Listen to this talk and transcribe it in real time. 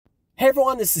Hey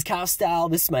everyone, this is Kyle Style.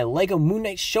 This is my LEGO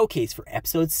Moonknight Showcase for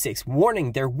episode 6.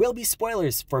 Warning, there will be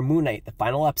spoilers for Moonknight, the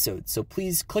final episode, so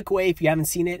please click away if you haven't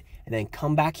seen it, and then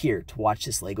come back here to watch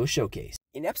this LEGO Showcase.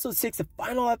 In episode 6, the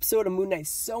final episode of Moonknight,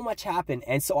 so much happened,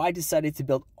 and so I decided to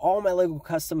build all my LEGO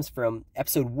customs from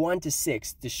episode 1 to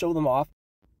 6 to show them off.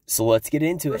 So let's get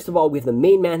into it. First of all, we have the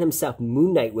main man himself,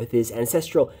 Moonknight, with his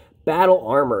ancestral battle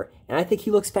armor, and I think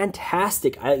he looks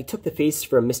fantastic. I took the face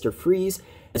from Mr. Freeze,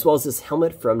 as well as this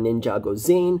helmet from Ninjago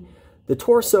Zane. The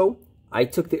torso, I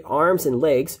took the arms and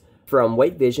legs from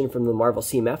White Vision from the Marvel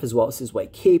CMF, as well as his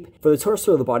white cape. For the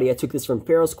torso of the body, I took this from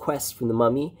Pharaoh's Quest from the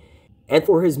Mummy. And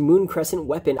for his Moon Crescent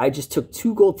weapon, I just took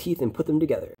 2 gold teeth and put them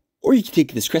together. Or you can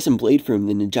take this Crescent Blade from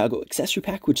the Ninjago accessory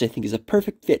pack, which I think is a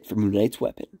perfect fit for Moon Knight's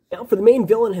weapon. Now for the main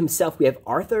villain himself, we have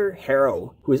Arthur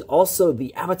Harrow, who is also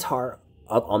the avatar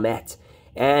of Ammit.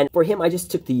 And for him, I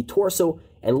just took the torso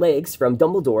and legs from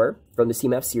Dumbledore from the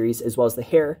CMF series, as well as the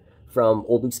hair from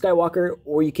old Luke Skywalker,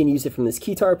 or you can use it from this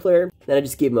guitar player. Then I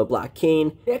just gave him a black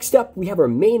cane. Next up, we have our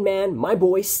main man, my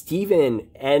boy Steven,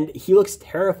 and he looks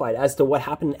terrified as to what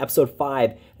happened in episode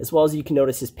 5, as well as you can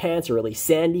notice his pants are really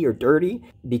sandy or dirty,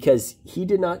 because he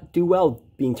did not do well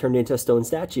being turned into a stone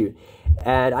statue.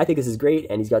 And I think this is great,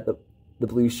 and he's got the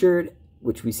blue shirt,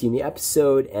 which we see in the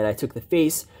episode, and I took the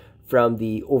face from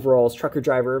the overalls trucker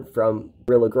driver from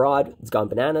Gorilla Grodd, it's gone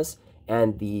bananas,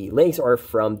 and the legs are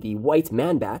from the white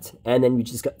Man-Bat, and then we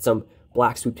just got some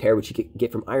black swooped hair, which you can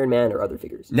get from Iron Man or other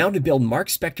figures. Now to build Mark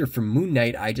Spector from Moon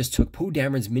Knight, I just took Poe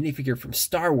Dameron's minifigure from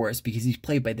Star Wars because he's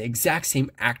played by the exact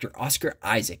same actor, Oscar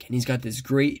Isaac, and he's got this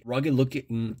great rugged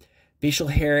looking facial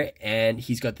hair, and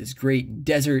he's got this great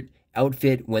desert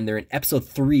outfit when they're in episode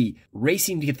 3,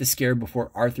 racing to get the scare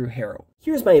before Arthur Harrow.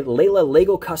 Here's my Layla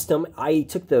Lego custom. I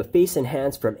took the face and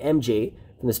hands from MJ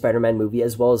from the Spider-Man movie,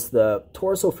 as well as the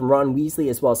torso from Ron Weasley,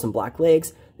 as well as some black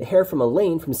legs, the hair from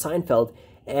Elaine from Seinfeld,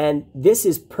 and this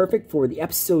is perfect for the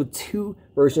episode 2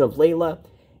 version of Layla.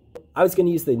 I was going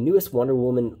to use the newest Wonder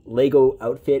Woman Lego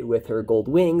outfit with her gold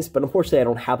wings, but unfortunately I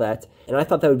don't have that, and I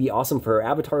thought that would be awesome for her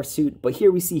Avatar suit, but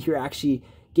here we see her actually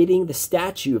getting the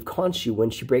statue of Khonshu when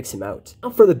she breaks him out. Now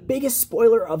for the biggest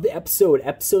spoiler of the episode,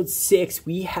 episode 6,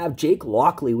 we have Jake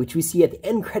Lockley, which we see at the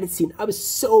end credit scene. I was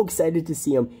so excited to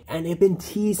see him, and it had been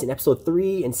teased in episode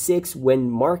 3 and 6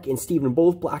 when Mark and Steven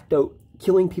both blacked out,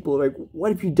 killing people. Like,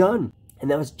 what have you done?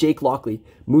 And that was Jake Lockley,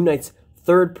 Moon Knight's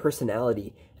third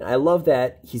personality. And I love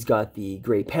that he's got the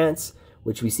gray pants,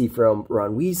 which we see from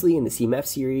Ron Weasley in the CMF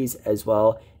series, as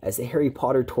well as the Harry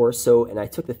Potter torso, and I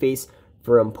took the face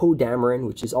from Poe Dameron,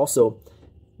 which is also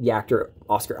the actor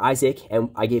Oscar Isaac, and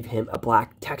I gave him a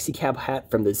black taxi cab hat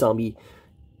from the zombie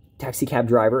taxi cab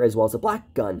driver, as well as a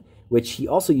black gun, which he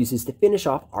also uses to finish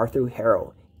off Arthur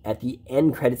Harrow at the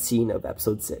end credit scene of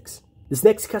episode 6. This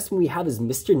next custom we have is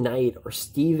Mr. Knight, or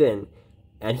Steven,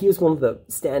 and he was one of the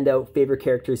standout favorite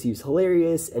characters. He was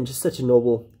hilarious and just such a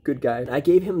noble, good guy. I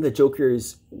gave him the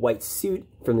Joker's white suit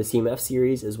from the CMF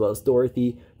series, as well as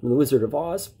Dorothy from The Wizard of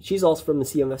Oz. She's also from the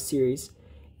CMF series.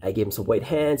 I gave him some white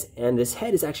hands, and this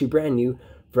head is actually brand new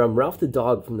from Ralph the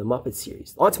Dog from the Muppet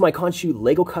series. On to my Khonshu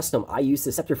Lego custom. I used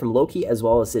the scepter from Loki, as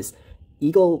well as this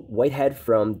eagle white head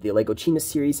from the Lego Chima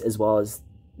series, as well as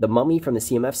the mummy from the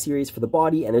CMF series for the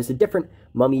body, and there's a different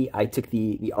mummy I took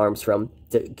the arms from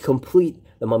to complete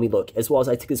the mummy look, as well as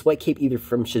I took this white cape either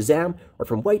from Shazam or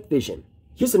from White Vision.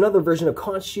 Here's another version of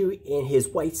Khonshu in his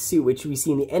white suit, which we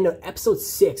see in the end of episode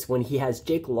 6 when he has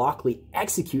Jake Lockley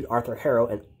execute Arthur Harrow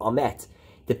and Ammit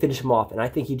to finish him off, and I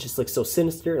think he just looks so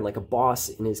sinister and like a boss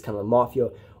in his kind of mafia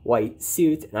white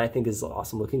suit, and I think this is an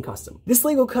awesome looking custom. This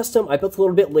Lego custom I built a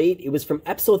little bit late. It was from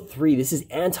episode 3. This is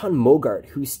Anton Mogart,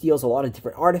 who steals a lot of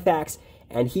different artifacts,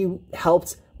 and he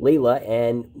helped Layla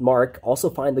and Mark also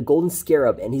find the Golden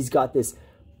Scarab, and he's got this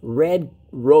red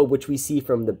robe, which we see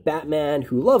from the Batman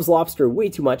Who Loves Lobster way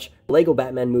too much Lego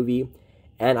Batman movie,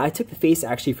 and I took the face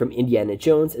actually from Indiana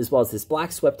Jones, as well as this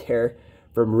black swept hair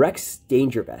from Rex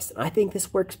Dangervest, and I think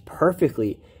this works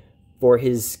perfectly for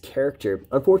his character.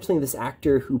 Unfortunately, this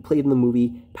actor who played in the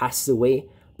movie passes away,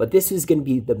 but this is going to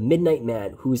be the Midnight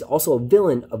Man, who is also a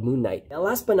villain of Moon Knight. Now,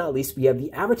 last but not least, we have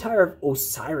the avatar of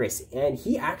Osiris, and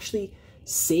he actually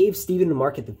saves Steven and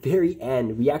Mark at the very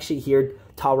end. We actually hear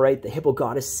Talrite, the hippo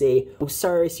goddess, say,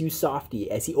 "Osiris, you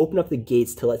softy," as he opened up the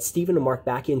gates to let Steven and Mark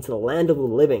back into the land of the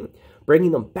living,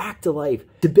 bringing them back to life.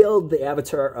 To build the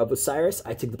avatar of Osiris,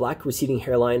 I took the black receding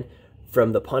hairline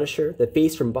from the Punisher, the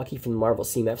face from Bucky from the Marvel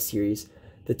CMF series.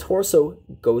 The torso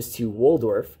goes to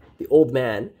Waldorf, the old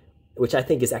man, which I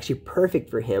think is actually perfect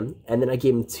for him. And then I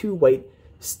gave him 2 white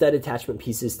stud attachment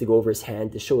pieces to go over his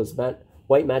hand to show his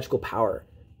white magical power.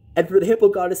 And for the Hippo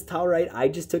Goddess towel ride, I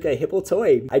just took a hippo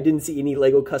toy. I didn't see any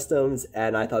Lego customs,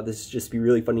 and I thought this would just be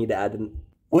really funny to add in.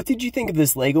 What did you think of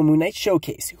this LEGO Moonknight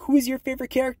Showcase? Who is your favorite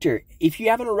character? If you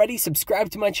haven't already, subscribe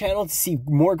to my channel to see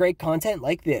more great content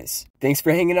like this. Thanks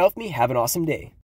for hanging out with me. Have an awesome day.